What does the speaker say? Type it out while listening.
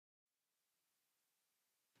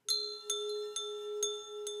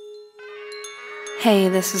Hey,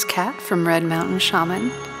 this is Kat from Red Mountain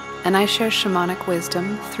Shaman, and I share shamanic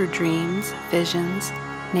wisdom through dreams, visions,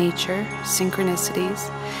 nature,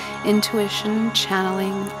 synchronicities, intuition,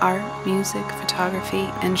 channeling, art, music, photography,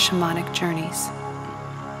 and shamanic journeys.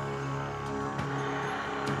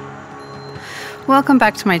 Welcome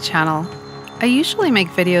back to my channel. I usually make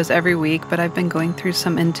videos every week, but I've been going through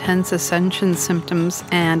some intense ascension symptoms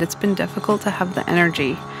and it's been difficult to have the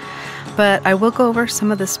energy. But I will go over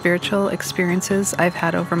some of the spiritual experiences I've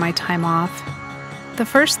had over my time off. The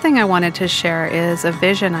first thing I wanted to share is a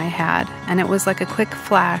vision I had, and it was like a quick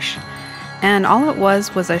flash. And all it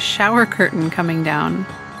was a shower curtain coming down.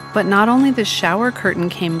 But not only the shower curtain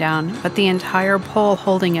came down, but the entire pole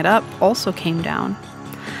holding it up also came down.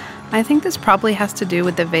 I think this probably has to do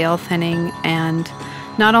with the veil thinning and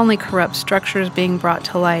not only corrupt structures being brought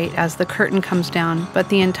to light as the curtain comes down, but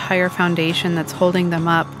the entire foundation that's holding them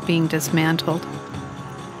up being dismantled.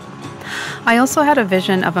 I also had a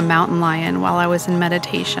vision of a mountain lion while I was in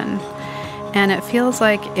meditation, and it feels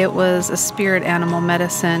like it was a spirit animal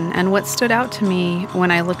medicine, and what stood out to me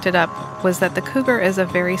when I looked it up was that the cougar is a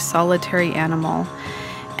very solitary animal,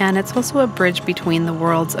 and it's also a bridge between the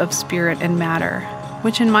worlds of spirit and matter,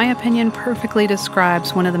 which in my opinion perfectly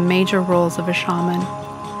describes one of the major roles of a shaman.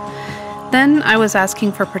 Then I was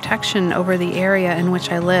asking for protection over the area in which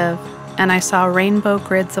I live, and I saw rainbow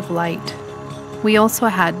grids of light. We also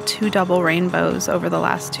had 2 double rainbows over the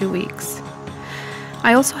last 2 weeks.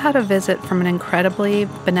 I also had a visit from an incredibly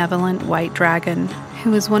benevolent white dragon,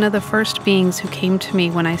 who was one of the first beings who came to me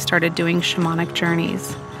when I started doing shamanic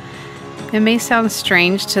journeys. It may sound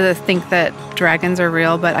strange to think that dragons are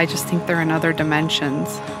real, but I just think they're in other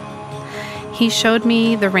dimensions. He showed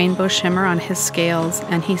me the rainbow shimmer on his scales,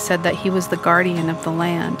 and he said that he was the guardian of the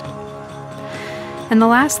land. And the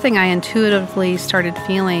last thing I intuitively started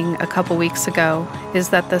feeling a couple weeks ago is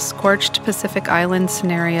that the scorched Pacific Island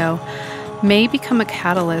scenario may become a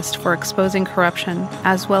catalyst for exposing corruption,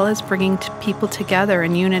 as well as bringing people together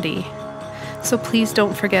in unity. So please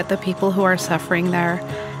don't forget the people who are suffering there,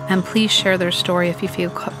 and please share their story if you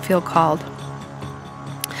feel called.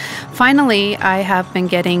 Finally, I have been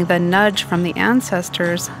getting the nudge from the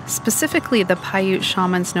ancestors, specifically the Paiute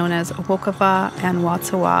shamans known as Wokova and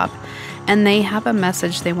Wodziwob, and they have a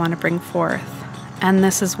message they want to bring forth. And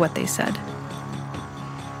this is what they said.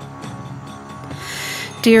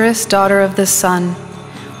 Dearest daughter of the sun,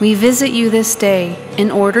 we visit you this day in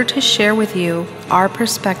order to share with you our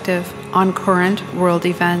perspective on current world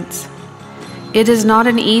events. It is not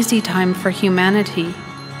an easy time for humanity.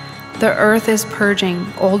 The earth is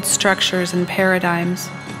purging old structures and paradigms.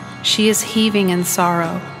 She is heaving in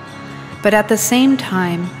sorrow. But at the same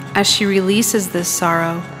time, as she releases this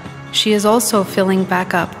sorrow, she is also filling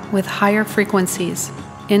back up with higher frequencies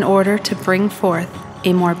in order to bring forth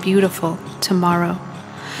a more beautiful tomorrow.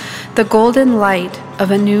 The golden light of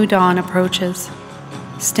a new dawn approaches.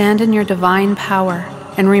 Stand in your divine power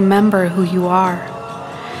and remember who you are.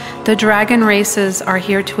 The dragon races are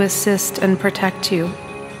here to assist and protect you.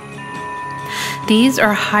 These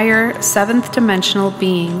are higher 7th dimensional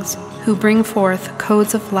beings who bring forth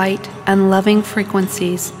codes of light and loving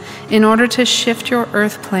frequencies in order to shift your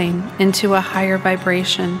earth plane into a higher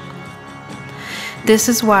vibration. This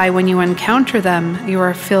is why when you encounter them, you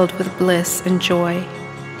are filled with bliss and joy.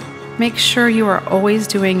 Make sure you are always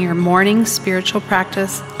doing your morning spiritual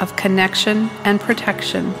practice of connection and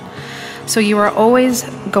protection, so you are always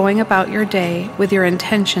going about your day with your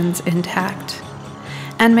intentions intact.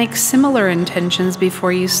 And make similar intentions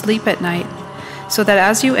before you sleep at night, so that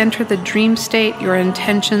as you enter the dream state, your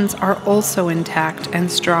intentions are also intact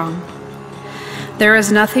and strong. There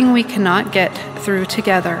is nothing we cannot get through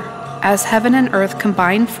together, as heaven and earth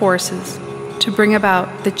combine forces to bring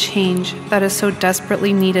about the change that is so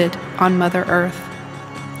desperately needed on Mother Earth.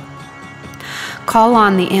 Call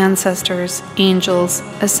on the ancestors, angels,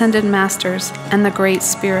 ascended masters, and the Great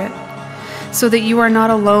Spirit, so that you are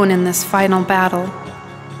not alone in this final battle.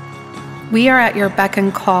 We are at your beck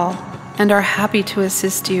and call and are happy to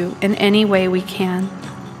assist you in any way we can.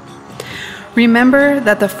 Remember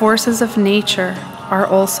that the forces of nature are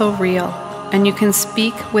also real, and you can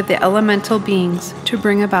speak with the elemental beings to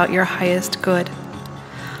bring about your highest good.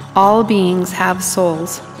 All beings have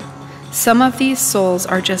souls. Some of these souls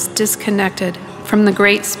are just disconnected from the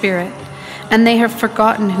Great Spirit, and they have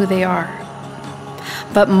forgotten who they are.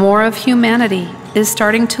 But more of humanity is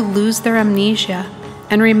starting to lose their amnesia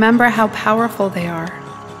and remember how powerful they are.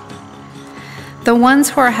 The ones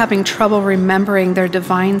who are having trouble remembering their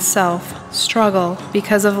divine self struggle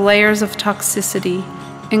because of layers of toxicity,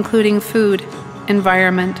 including food,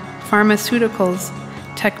 environment, pharmaceuticals,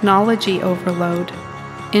 technology overload,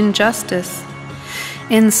 injustice,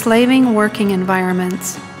 enslaving working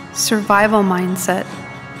environments, survival mindset,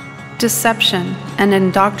 deception, and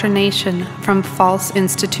indoctrination from false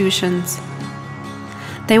institutions.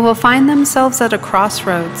 They will find themselves at a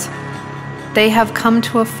crossroads. They have come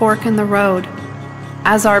to a fork in the road.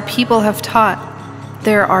 As our people have taught,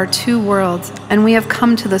 there are two worlds, and we have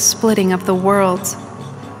come to the splitting of the worlds.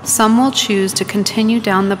 Some will choose to continue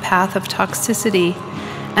down the path of toxicity,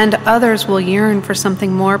 and others will yearn for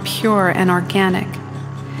something more pure and organic.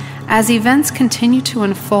 As events continue to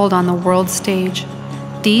unfold on the world stage,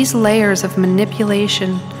 these layers of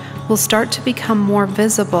manipulation will start to become more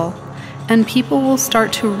visible, and people will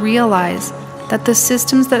start to realize that the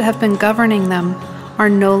systems that have been governing them are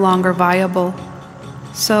no longer viable.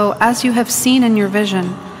 So, as you have seen in your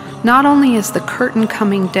vision, not only is the curtain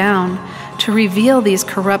coming down to reveal these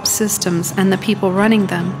corrupt systems and the people running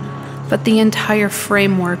them, but the entire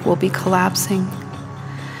framework will be collapsing.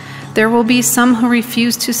 There will be some who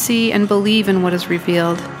refuse to see and believe in what is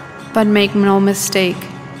revealed, but make no mistake,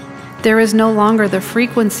 there is no longer the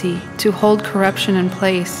frequency to hold corruption in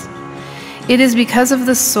place. It is because of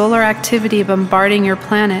the solar activity bombarding your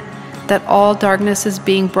planet that all darkness is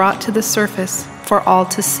being brought to the surface for all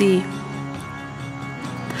to see.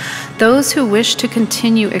 Those who wish to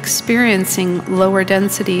continue experiencing lower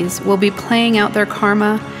densities will be playing out their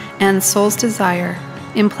karma and soul's desire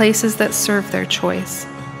in places that serve their choice.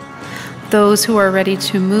 Those who are ready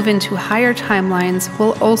to move into higher timelines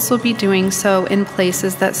will also be doing so in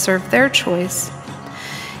places that serve their choice.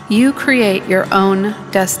 You create your own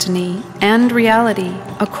destiny and reality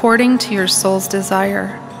according to your soul's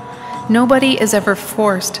desire. Nobody is ever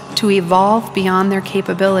forced to evolve beyond their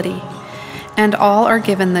capability, and all are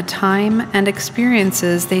given the time and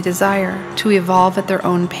experiences they desire to evolve at their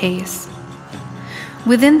own pace.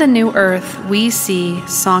 Within the new earth, we see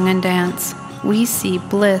song and dance. We see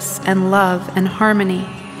bliss and love and harmony.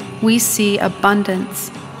 We see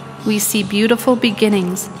abundance. We see beautiful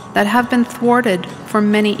beginnings that have been thwarted for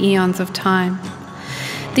many eons of time.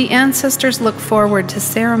 The ancestors look forward to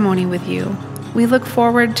ceremony with you. We look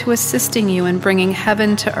forward to assisting you in bringing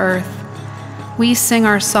heaven to earth. We sing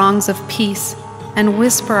our songs of peace and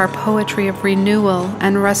whisper our poetry of renewal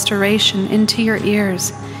and restoration into your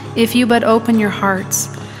ears, if you but open your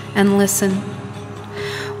hearts and listen.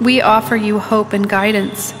 We offer you hope and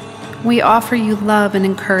guidance. We offer you love and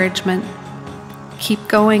encouragement. Keep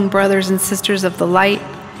going, brothers and sisters of the light.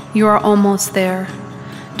 You are almost there.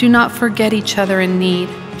 Do not forget each other in need.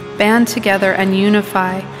 Band together and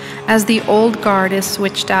unify as the old guard is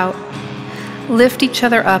switched out. Lift each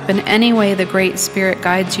other up in any way the Great Spirit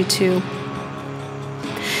guides you to.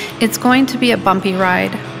 It's going to be a bumpy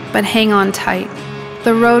ride, but hang on tight.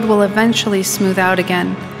 The road will eventually smooth out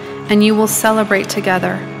again, and you will celebrate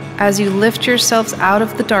together as you lift yourselves out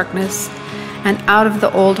of the darkness and out of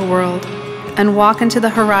the old world and walk into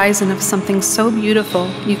the horizon of something so beautiful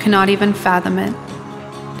you cannot even fathom it.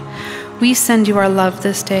 We send you our love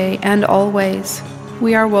this day and always.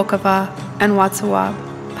 We are Wokova and Wodziwob,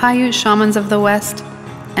 Paiute shamans of the West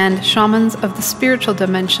and shamans of the spiritual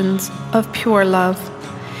dimensions of pure love.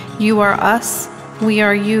 You are us, we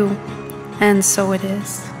are you, and so it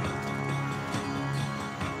is.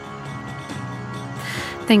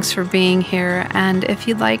 Thanks for being here, and if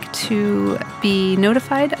you'd like to be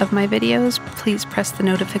notified of my videos, please press the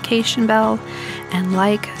notification bell and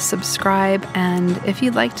like, subscribe, and if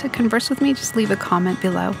you'd like to converse with me, just leave a comment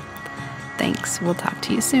below. Thanks, we'll talk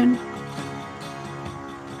to you soon.